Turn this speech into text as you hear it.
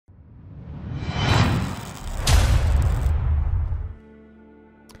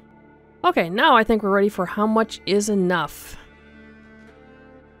Okay, now I think we're ready for how much is enough.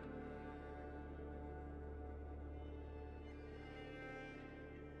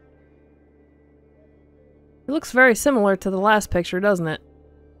 It looks very similar to the last picture, doesn't it?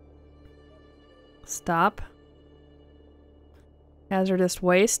 Stop. Hazardous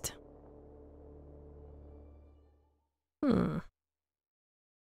waste.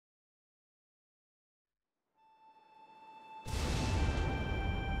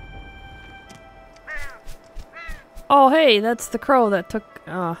 Oh, hey, that's the crow that took,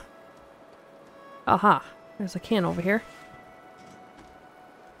 aha. There's a can over here.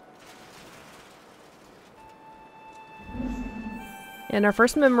 And our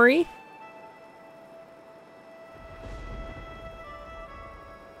first memory.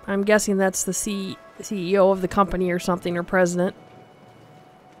 I'm guessing that's the CEO of the company or something, or president.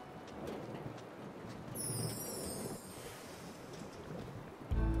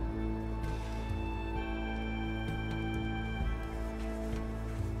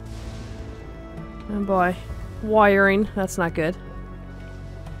 Oh boy. Wiring. That's not good.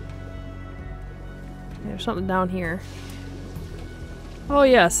 There's something down here. Oh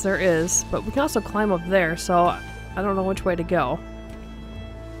yes, there is. But we can also climb up there, so I don't know which way to go.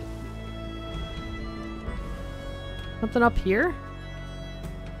 Something up here?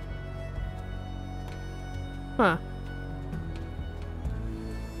 Huh.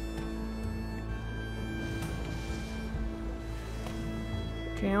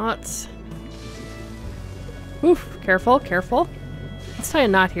 Okay, let's... Oof, careful, careful. Let's tie a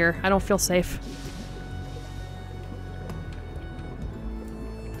knot here. I don't feel safe.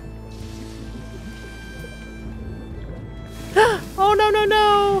 Oh, no, no,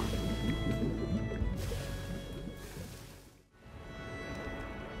 no!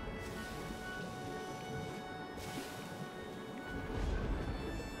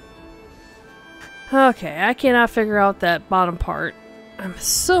 Okay, I cannot figure out that bottom part. I'm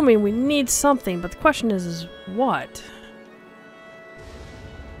assuming we need something, but the question is what?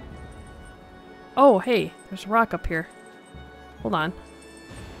 Oh, hey, there's a rock up here. Hold on.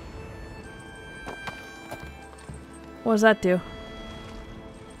 What does that do?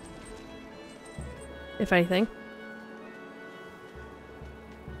 If anything.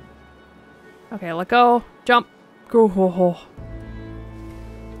 Okay, let go. Jump. Go. Ho, ho.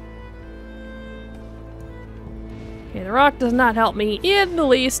 Okay, the rock does not help me in the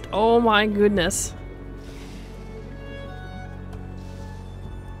least. Oh my goodness.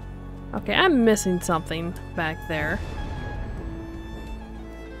 Okay, I'm missing something back there.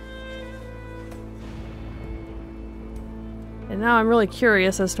 And now I'm really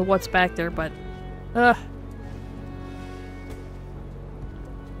curious as to what's back there, but... Gotta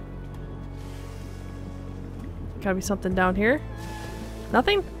be something down here.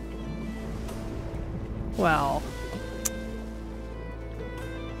 Nothing? Well...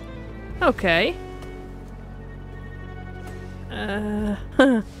 Okay.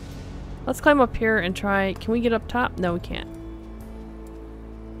 Let's climb up here and try... Can we get up top? No, we can't.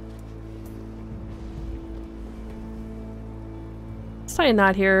 Let's tie a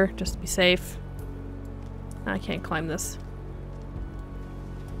knot here, just to be safe. I can't climb this.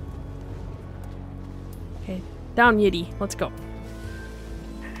 Okay, down Yiddy. Let's go.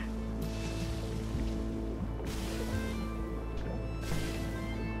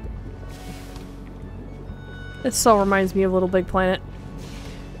 This so reminds me of Little Big Planet.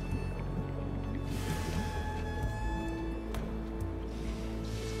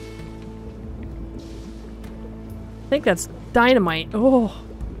 I think that's dynamite. Oh,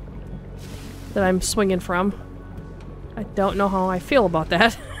 that I'm swinging from. I don't know how I feel about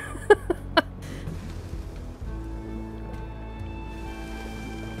that.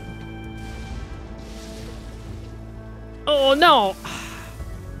 Oh no!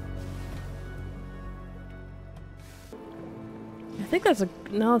 I think that's a...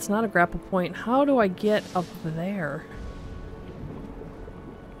 No, it's not a grapple point. How do I get up there?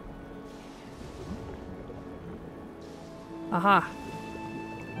 Aha.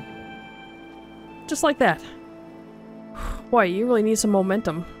 Just like that. Boy, you really need some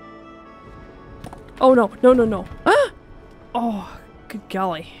momentum. Oh no, no, no, no. Ah! Oh, good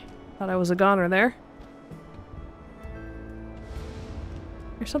golly. Thought I was a goner there.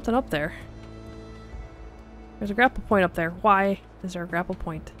 There's something up there. There's a grapple point up there. Why is there a grapple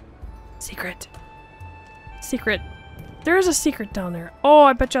point? Secret. Secret. There is a secret down there. Oh,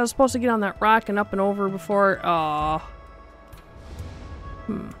 I bet you I was supposed to get on that rock and up and over before. Aw.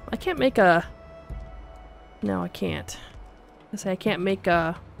 I can't make a... No, I can't. I say I can't make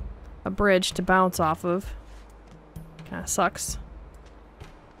a bridge to bounce off of. Kinda sucks.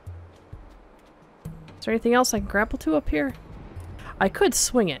 Is there anything else I can grapple to up here? I could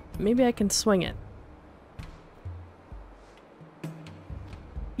swing it. Maybe I can swing it.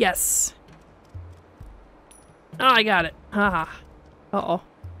 Yes! Oh, I got it. Haha. Uh-oh.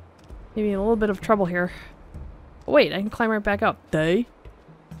 Maybe in a little bit of trouble here. Oh, wait, I can climb right back up. Day.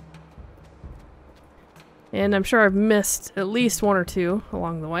 And I'm sure I've missed at least one or two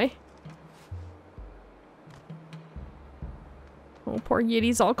along the way. Oh, poor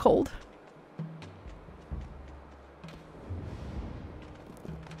Yeti's all cold.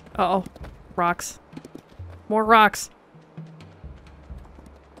 Uh-oh. Rocks. More rocks.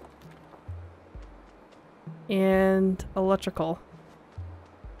 And electrical.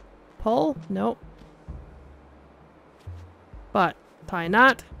 Pull? Nope. But tie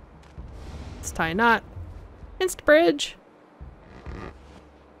knot. Let's tie knot. Insta bridge.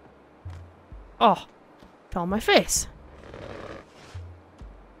 Oh, fell on my face.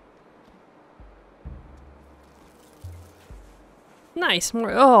 Nice.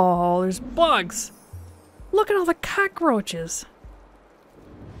 More. Oh, there's bugs. Look at all the cockroaches.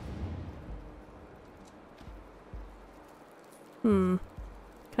 Can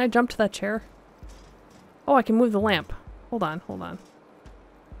I jump to that chair? Oh, I can move the lamp. Hold on, hold on.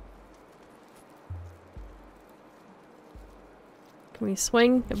 Can we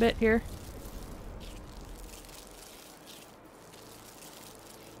swing a bit here?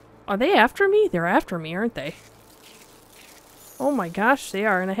 Are they after me? They're after me, aren't they? Oh my gosh, they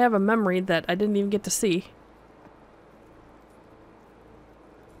are, and I have a memory that I didn't even get to see.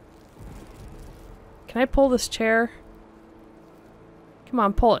 Can I pull this chair? Come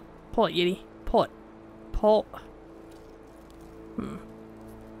on, pull it. Pull it, Yeti. Pull it. Pull.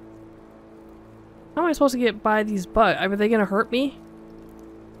 How am I supposed to get by these bugs? Are they gonna hurt me?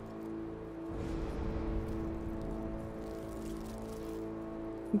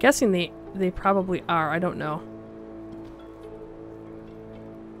 I'm guessing they probably are. I don't know.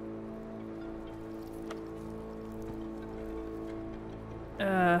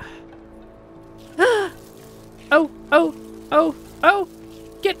 Oh!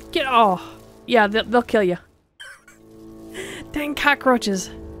 Get! Oh! Yeah, they'll kill you. Dang cockroaches.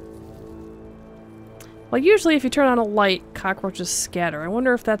 Well, usually if you turn on a light, cockroaches scatter. I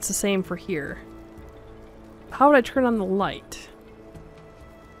wonder if that's the same for here. How would I turn on the light?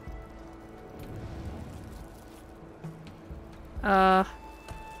 I'm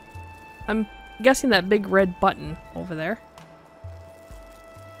guessing that big red button over there.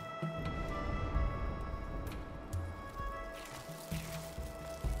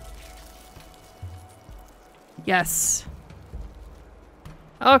 Yes.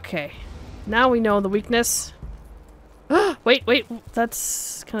 Okay. Now we know the weakness. Wait,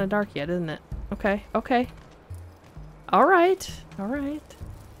 that's kind of dark yet, isn't it? Okay, okay. Alright, alright.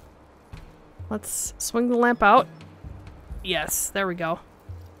 Let's swing the lamp out. Yes, there we go.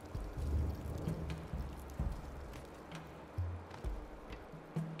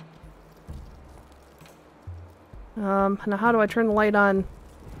 Now how do I turn the light on?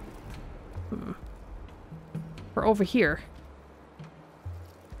 Or over here.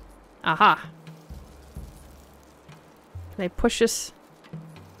 Aha. Can I push this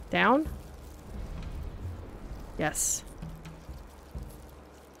down? Yes.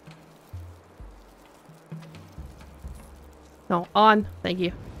 No, on. Thank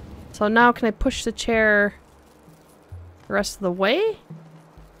you. So now can I push the chair the rest of the way?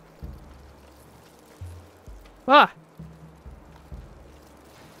 Ah!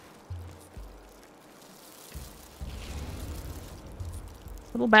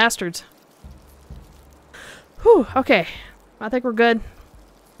 Little bastards. Whew, okay. I think we're good.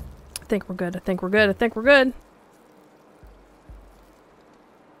 I think we're good. I think we're good. I think we're good.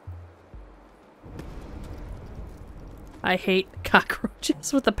 I hate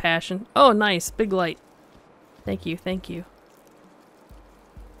cockroaches with a passion. Oh, nice. Big light. Thank you. Thank you.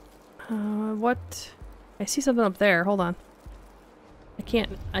 What? I see something up there. Hold on. I can't,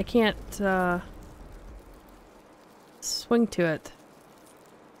 swing to it.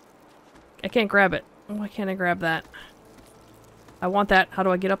 I can't grab it. Why can't I grab that? I want that. How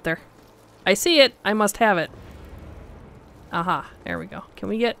do I get up there? I see it! I must have it. Aha. There we go. Can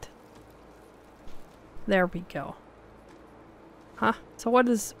we get... There we go. Huh? So what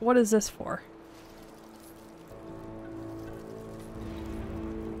is this for?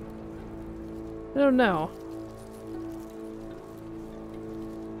 I don't know.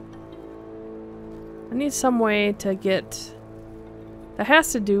 I need some way to get...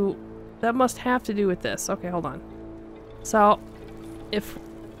 That must have to do with this. Okay, hold on. So, if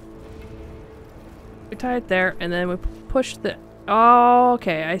we tie it there, and then we push the... Oh,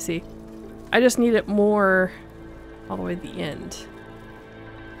 okay, I see. I just need it more all the way to the end.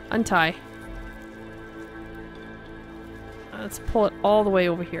 Untie. Let's pull it all the way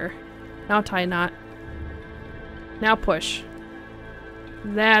over here. Now tie a knot. Now push.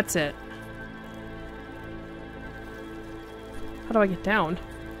 That's it. How do I get down?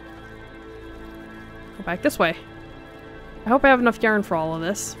 Go back this way. I hope I have enough yarn for all of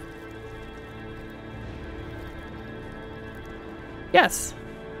this. Yes.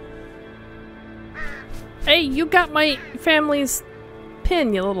 Hey, you got my family's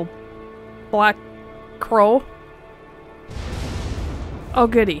pin, you little black crow. Oh,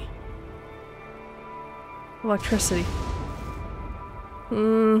 goody. Electricity.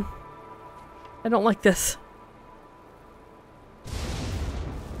 I don't like this.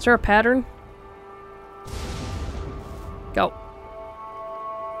 Is there a pattern? Go.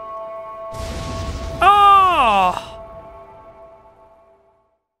 Oh!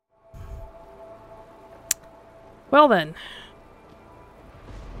 Well then.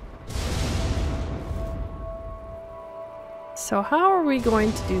 So how are we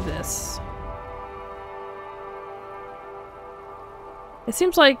going to do this? It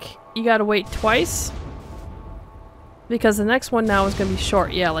seems like you gotta wait twice. Because the next one now is gonna be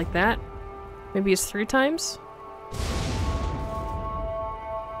short. Yeah, like that. Maybe it's 3 times?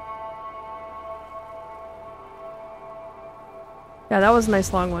 Yeah, that was a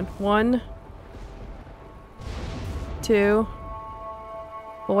nice long one. 1, 2.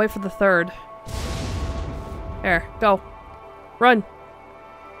 We'll wait for the 3rd. There, go. Run!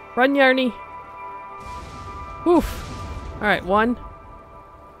 Run, Yarny! Oof! Alright, 1,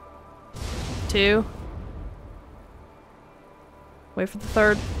 2. Wait for the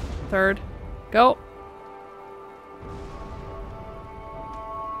 3rd. 3rd. Go!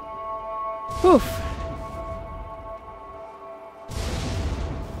 Oof!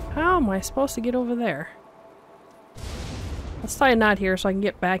 How am I supposed to get over there? Let's tie a knot here so I can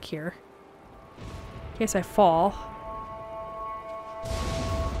get back here. In case I fall.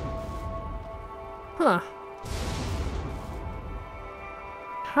 Huh.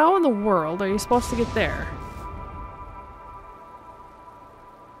 How in the world are you supposed to get there?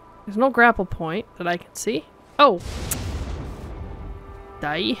 There's no grapple point that I can see. Oh!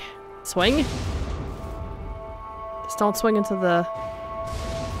 Die. Swing. Just don't swing into the...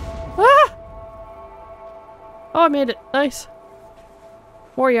 Ah! Oh, I made it. Nice.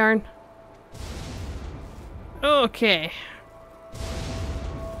 More yarn. Okay.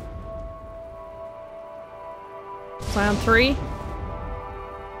 Was I on 3?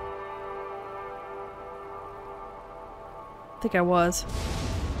 I think I was.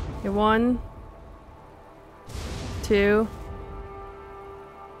 Okay, 1, 2,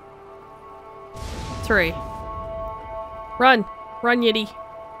 3. Run! Run, Yiddy!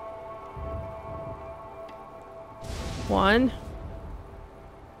 1,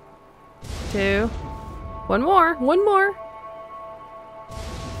 2. One more! One more!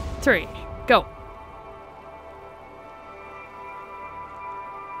 3. Go!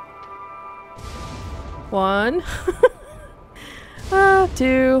 One.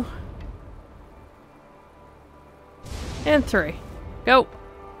 2. And 3. Go!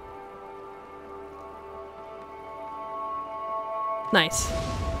 Nice.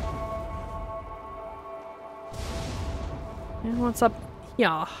 And what's up?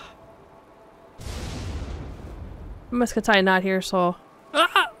 Yeah. I'm just gonna tie a knot here, so...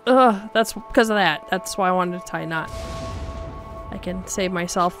 that's because of that. That's why I wanted to tie a knot. I can save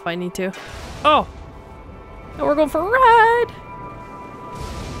myself if I need to. Oh! And we're going for a ride!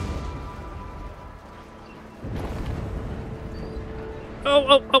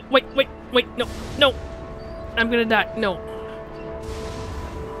 Oh, wait, no. I'm gonna die, no.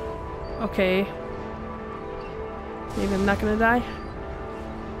 Okay. Maybe I'm not gonna die.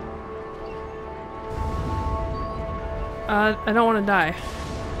 I don't want to die.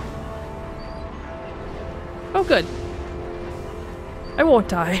 Oh, good. I won't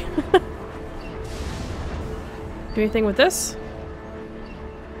die. Do anything with this?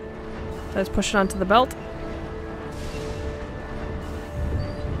 Let's push it onto the belt.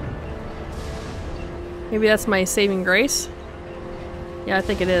 Maybe that's my saving grace. Yeah, I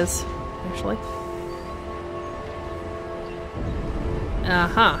think it is, actually.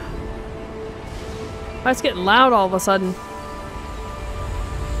 Uh-huh. Oh, it's getting loud all of a sudden.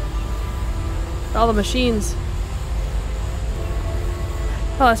 All the machines.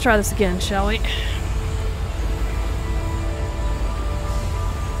 Oh, let's try this again, shall we?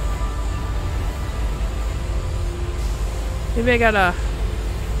 Maybe I gotta...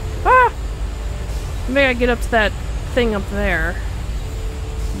 Ah! Maybe I gotta get up to that thing up there.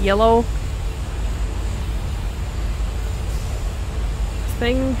 Yellow.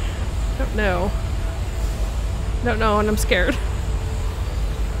 thing? Don't know. Don't know, and I'm scared.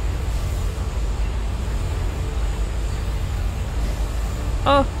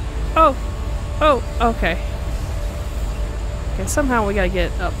 Oh, oh, oh, okay. Okay, somehow we gotta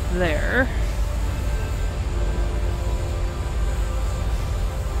get up there.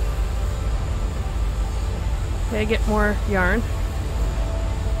 Okay, get more yarn.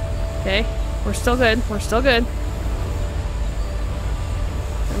 Okay, we're still good. We're still good.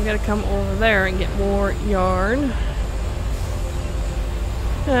 I'm gonna come over there and get more yarn.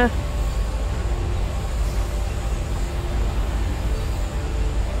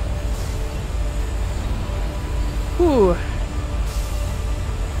 Ooh.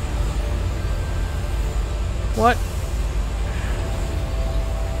 What am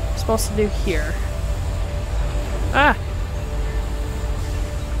I supposed to do here? Ah!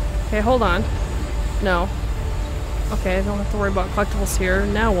 Okay, hold on. No. Okay, I don't have to worry about collectibles here.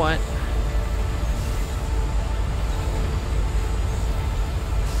 Now what?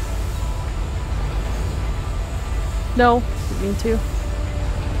 No, didn't mean to.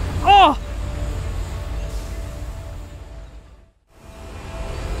 Oh!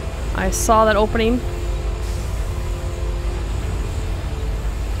 I saw that opening.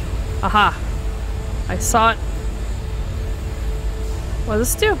 Aha! I saw it. What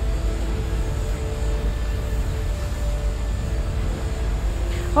does this do?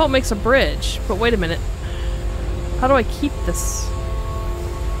 Oh, it makes a bridge. But wait a minute. How do I keep this?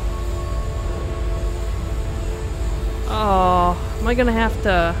 Oh, am I gonna have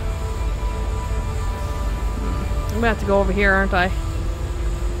to... I'm gonna have to go over here, aren't I?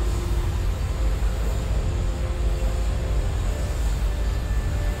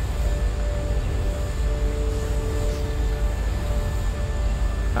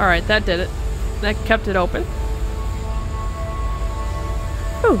 Alright, that did it. That kept it open.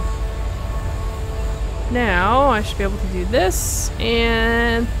 Whew. Now, I should be able to do this,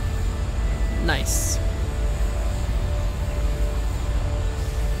 and... Nice.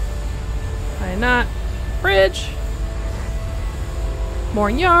 Why not? Bridge! More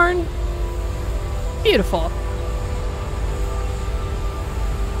yarn! Beautiful!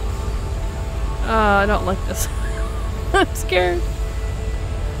 I don't like this. I'm scared.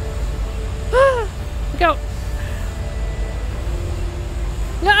 Go!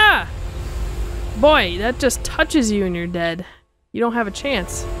 Ah! Boy, that just touches you and you're dead. You don't have a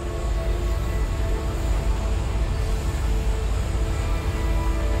chance.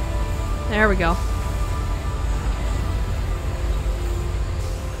 There we go.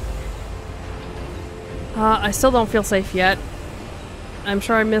 I still don't feel safe yet. I'm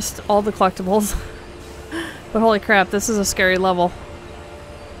sure I missed all the collectibles. But holy crap, this is a scary level.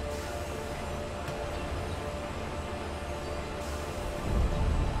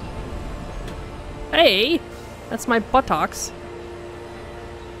 Hey! That's my buttocks.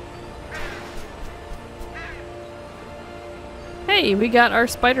 Hey, we got our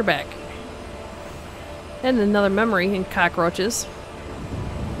spider back. And another memory in cockroaches.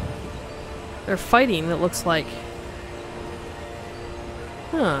 They're fighting, it looks like.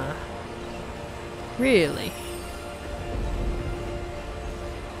 Huh. Really?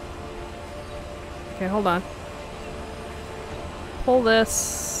 Okay, hold on. Pull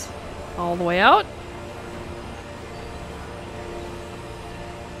this all the way out.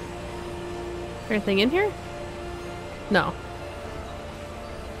 Anything in here? No.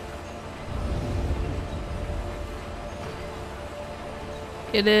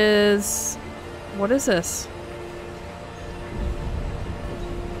 It is... What is this?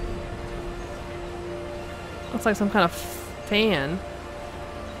 Looks like some kind of fan.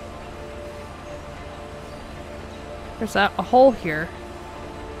 There's a hole here.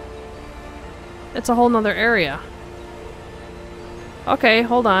 It's a whole nother area. Okay,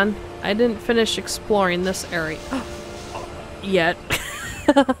 hold on. I didn't finish exploring this area yet.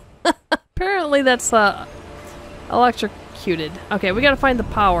 Apparently that's electrocuted. Okay, we gotta find the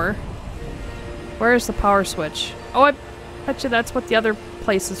power. Where's the power switch? Oh, I bet you that's what the other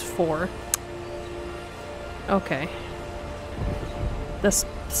place is for. Okay. This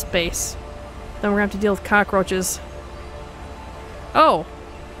space. Then we're gonna have to deal with cockroaches. Oh!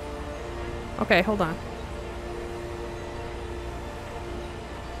 Okay, hold on.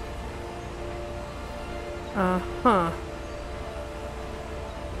 Uh-huh.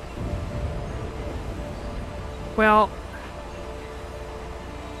 Well...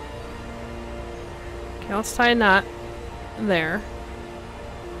 Okay, let's tie a knot there.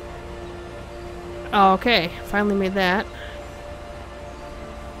 Oh, okay, finally made that.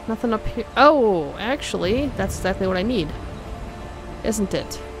 Nothing up here. Oh, actually, that's exactly what I need. Isn't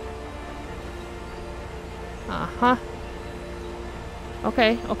it? Uh-huh.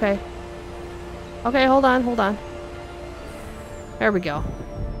 Okay, okay. Okay, hold on, hold on. There we go.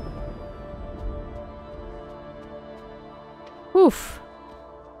 Oof.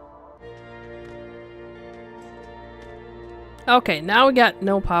 Okay, now we got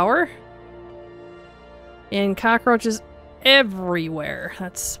no power. And cockroaches everywhere.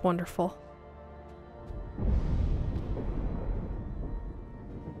 That's wonderful.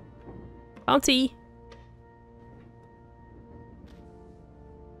 Bouncy.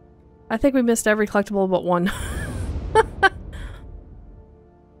 I think we missed every collectible but one.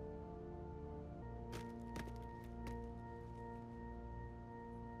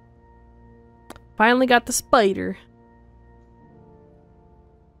 Finally got the spider.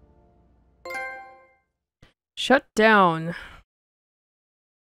 Shut down.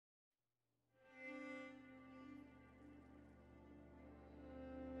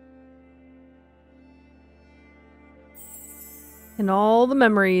 And all the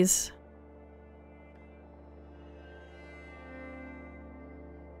memories.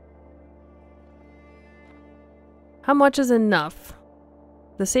 How much is enough?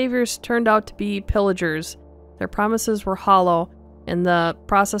 The saviors turned out to be pillagers. Their promises were hollow, and the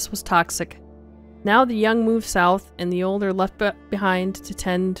process was toxic. Now the young move south, and the old are left behind to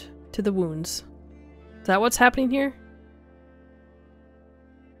tend to the wounds. Is that what's happening here?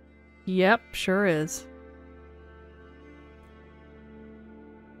 Yep, sure is.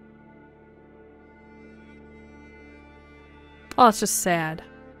 Oh, it's just sad.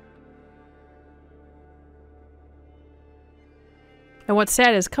 And what's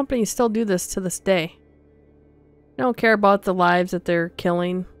sad is companies still do this to this day. They don't care about the lives that they're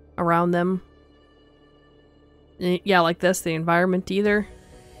killing around them. Yeah, like this, the environment either.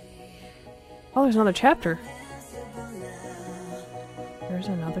 Oh, there's another chapter. There's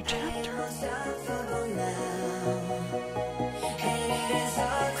another chapter. Hey, it's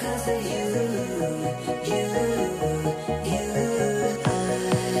all 'cause of you.